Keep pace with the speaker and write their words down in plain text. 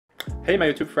Hey my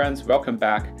YouTube friends, welcome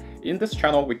back. In this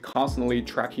channel, we're constantly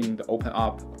tracking the open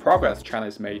up progress China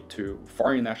has made to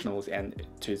foreign nationals and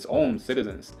to its own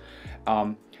citizens.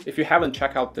 If you haven't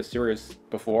checked out the series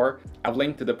before, I've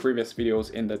linked the previous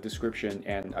videos in the description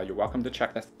and you're welcome to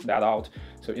check that out.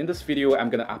 So in this video, I'm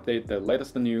going to update the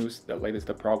latest news, the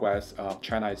latest progress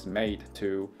China has made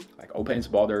to open its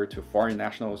border to foreign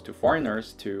nationals, to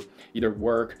foreigners to either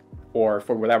work or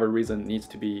for whatever reason needs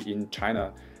to be in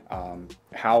China.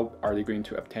 How are they going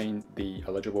to obtain the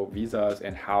eligible visas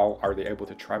and how are they able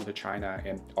to travel to China,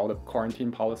 and all the quarantine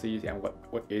policies and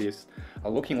what it is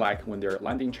looking like when they're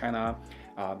landing China,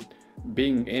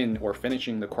 being in or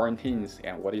finishing the quarantines,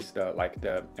 and what is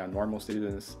the normal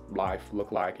citizens' life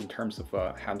look like in terms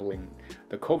of handling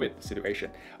the COVID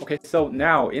situation. Okay, so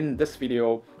now in this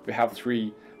video we have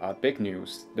three big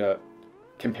news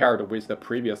compared with the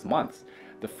previous months.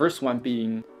 The first one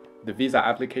being the visa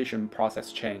application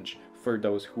process change for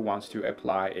those who wants to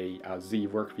apply a Z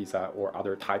work visa or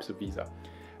other types of visa.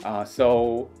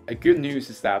 So a good news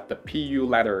is that the PU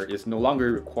letter is no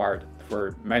longer required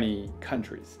for many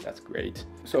countries. That's great.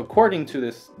 So according to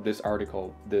this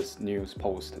article, this news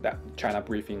post that China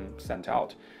Briefing sent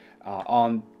out,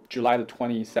 on July the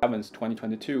 27th,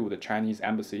 2022, the Chinese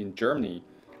embassy in Germany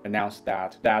announced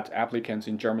that applicants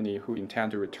in Germany who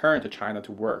intend to return to China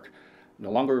to work no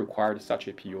longer required such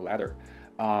a PU letter.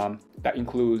 That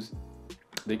includes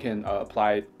they can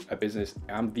apply a business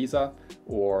M visa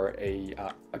or a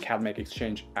academic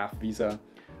exchange F visa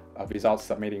without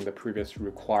submitting the previous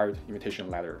required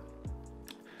invitation letter.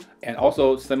 And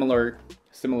also similar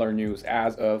news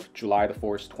as of July the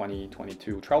 4th,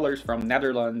 2022, travelers from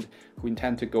Netherlands who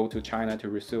intend to go to China to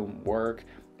resume work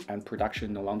and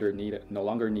production no longer need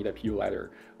a PU letter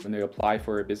when they apply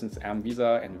for a business M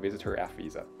visa and visitor F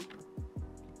visa.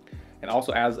 And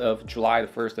also as of July the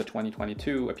 1st of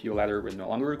 2022, a PU letter was no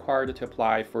longer required to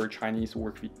apply for Chinese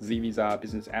work Z visa,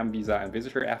 business M visa, and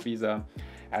visitor F visa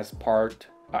as per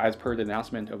the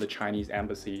announcement of the Chinese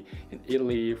embassy in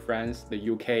Italy, France, the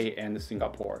UK, and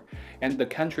Singapore. And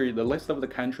the list of the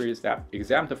countries that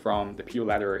exempt from the PU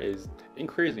letter is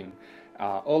increasing.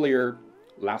 Earlier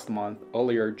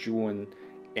June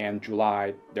and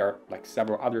July, there are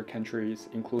several other countries,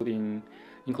 including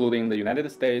the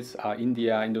United States,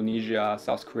 India, Indonesia,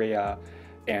 South Korea,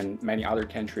 and many other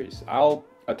countries. I'll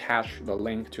attach the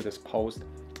link to this post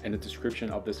in the description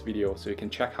of this video so you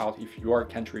can check out if your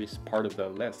country is part of the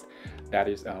list that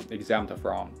is exempt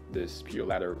from this PU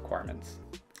letter requirements.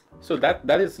 So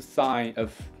that is a sign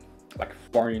of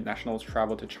foreign nationals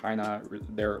travel to China.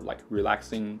 They're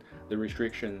relaxing the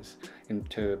restrictions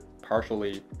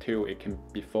partially till it can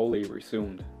be fully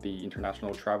resumed, the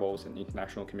international travels and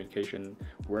international communication,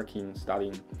 working,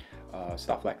 studying,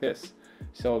 stuff like this.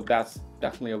 So that's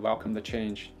definitely a welcome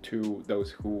change to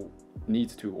those who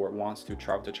needs to or wants to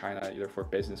travel to China, either for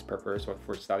business purpose or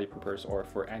for study purpose or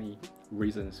for any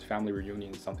reasons, family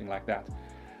reunions, something like that.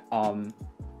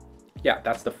 Yeah,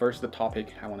 that's the first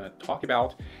topic I want to talk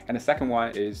about. And the second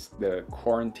one is the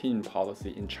quarantine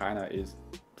policy in China is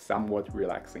somewhat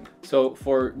relaxing. So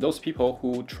for those people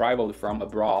who traveled from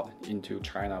abroad into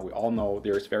China, we all know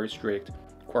there's very strict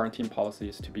quarantine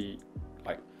policies to be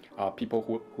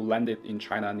people who landed in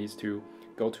China needs to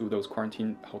go to those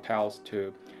quarantine hotels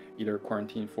to either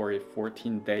quarantine for a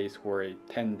 14 days or a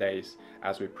 10 days,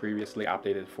 as we previously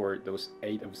updated for those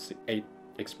eight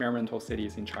experimental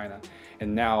cities in China.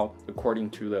 And now, according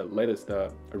to the latest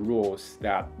rules,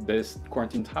 that this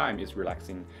quarantine time is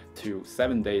relaxing to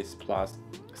 7 days plus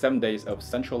 7 days of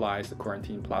centralized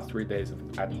quarantine plus 3 days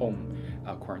of at-home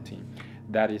quarantine.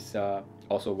 That is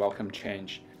also a welcome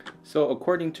change. So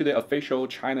according to the official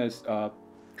China's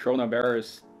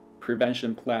coronavirus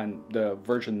prevention plan, the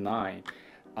version 9,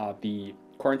 the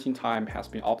quarantine time has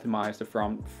been optimized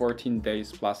from 14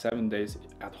 days plus 7 days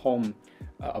at home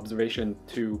observation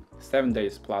to 7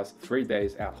 days plus 3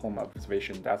 days at home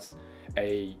observation. That's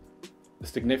a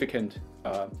significant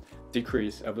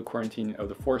decrease of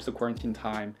the forced quarantine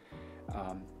time.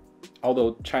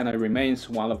 Although China remains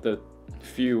one of the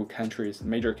few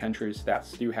major countries that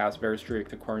still has very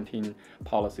strict quarantine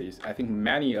policies, I think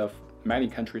many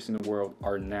countries in the world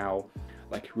are now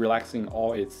relaxing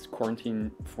all its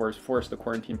forced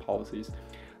quarantine policies,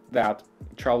 that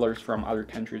travelers from other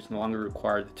countries no longer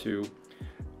required to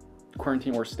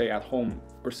quarantine or stay at home.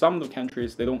 For some of the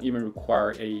countries, they don't even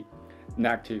require a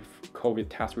negative COVID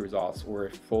test results or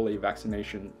a fully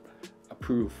vaccination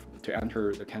proof to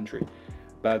enter the country.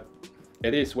 But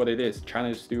it is what it is. China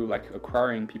is still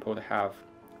requiring people to have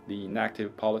the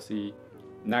negative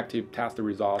test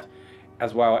result,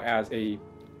 as well as a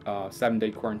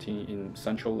 7-day quarantine in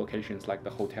central locations like the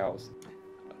hotels.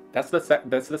 That's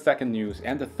the second news.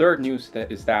 And the third news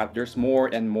is that there's more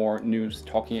and more news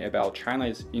talking about China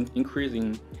is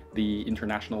increasing the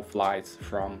international flights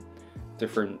from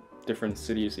different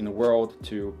cities in the world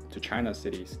to China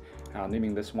cities.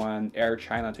 Naming this one, Air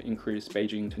China to increase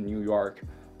Beijing to New York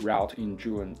route in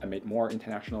June amid more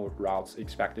international routes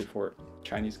expected for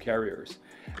Chinese carriers.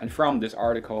 And from this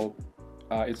article,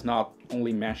 it's not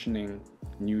only mentioning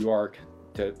New York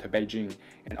to Beijing,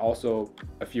 and also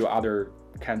a few other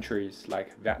countries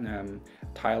like Vietnam,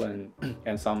 Thailand,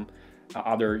 and some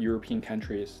other European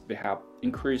countries. They have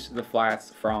increased the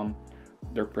flights from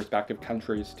their respective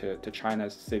countries to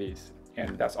China's cities.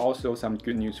 And that's also some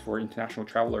good news for international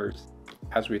travelers,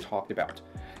 as we talked about.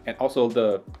 And also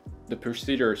the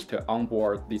procedures to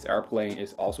onboard this airplane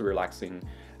is also relaxing.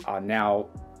 Now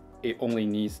it only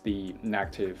needs the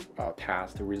negative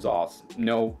test results.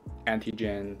 No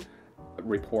antigen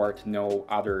report, no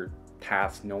other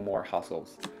tests, no more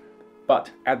hassles.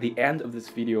 But at the end of this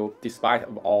video, despite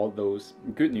of all those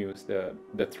good news, the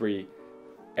three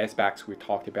aspects we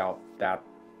talked about that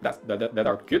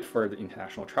are good for the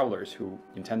international travelers who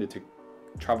intended to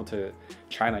travel to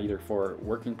China either for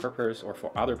working purpose or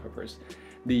for other purpose,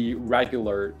 the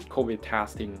regular COVID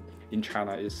testing in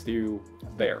China is still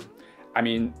there. I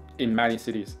mean, in many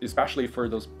cities, especially for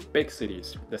those big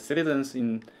cities, the citizens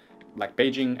in like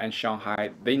Beijing and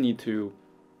Shanghai, they need to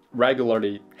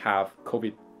regularly have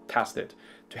COVID tested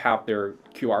to have their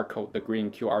QR code, the green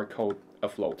QR code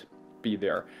afloat, be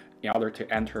there in order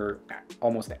to enter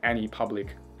almost any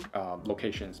public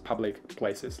locations, public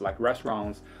places like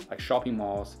restaurants, like shopping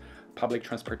malls, public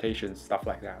transportation, stuff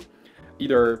like that.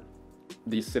 Either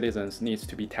these citizens needs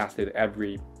to be tested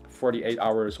every 48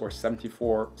 hours or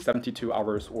 72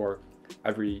 hours or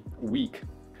every week.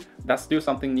 That's still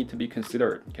something need to be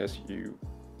considered, because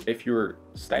if you're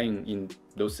staying in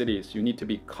those cities, you need to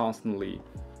be constantly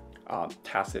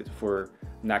tested for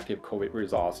negative COVID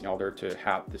results in order to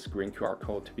have this green QR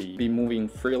code to be moving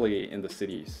freely in the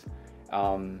cities.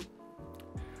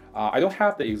 I don't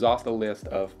have the exhaustive list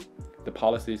of the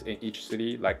policies in each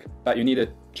city, but you need to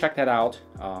check that out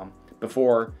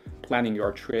before planning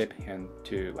your trip and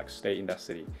to stay in that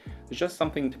city. It's just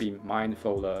something to be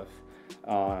mindful of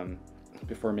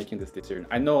before making this decision.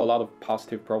 I know a lot of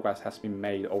positive progress has been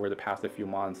made over the past few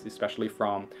months, especially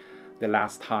from the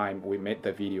last time we made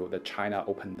the video, the China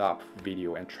opened up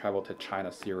video and travel to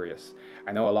China series.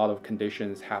 I know a lot of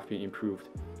conditions have been improved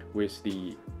with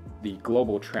the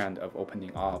global trend of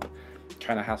opening up.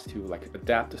 China has to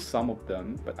adapt to some of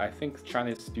them, but I think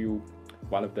China is still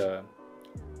one of the,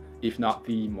 if not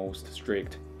the most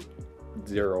strict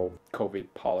zero COVID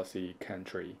policy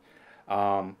country.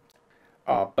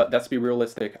 But let's be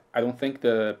realistic. I don't think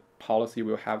the policy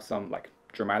will have some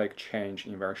dramatic change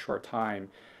in a very short time.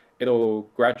 It'll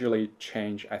gradually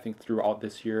change, I think, throughout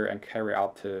this year and carry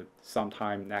out to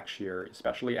sometime next year,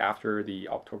 especially after the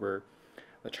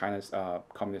China's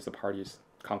Communist Party's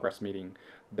Congress meeting,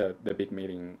 the big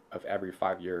meeting of every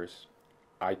 5 years.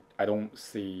 I don't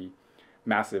see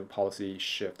massive policy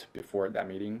shift before that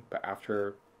meeting, but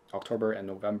after October and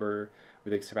November,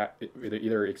 we'd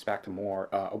either expect more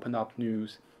open up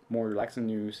news, more relaxing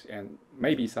news, and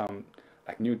maybe some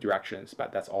new directions,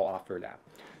 but that's all after that.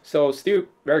 So still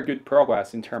very good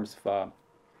progress in terms of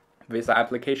visa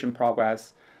application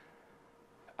progress,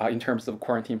 in terms of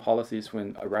quarantine policies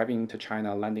when arriving to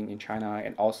China, landing in China,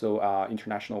 and also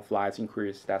international flights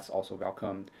increase. That's also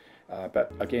welcome.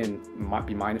 But again, might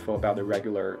be mindful about the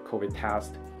regular COVID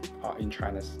test in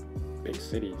China's big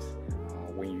cities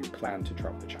when you plan to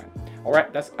travel to China. All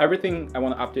right, that's everything I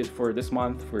want to update for this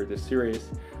month for this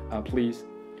series. Please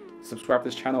subscribe to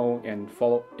this channel and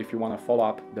follow if you want to follow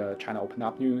up the China Open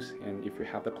Up news, and if you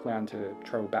have the plan to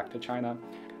travel back to China.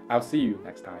 I'll see you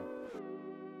next time.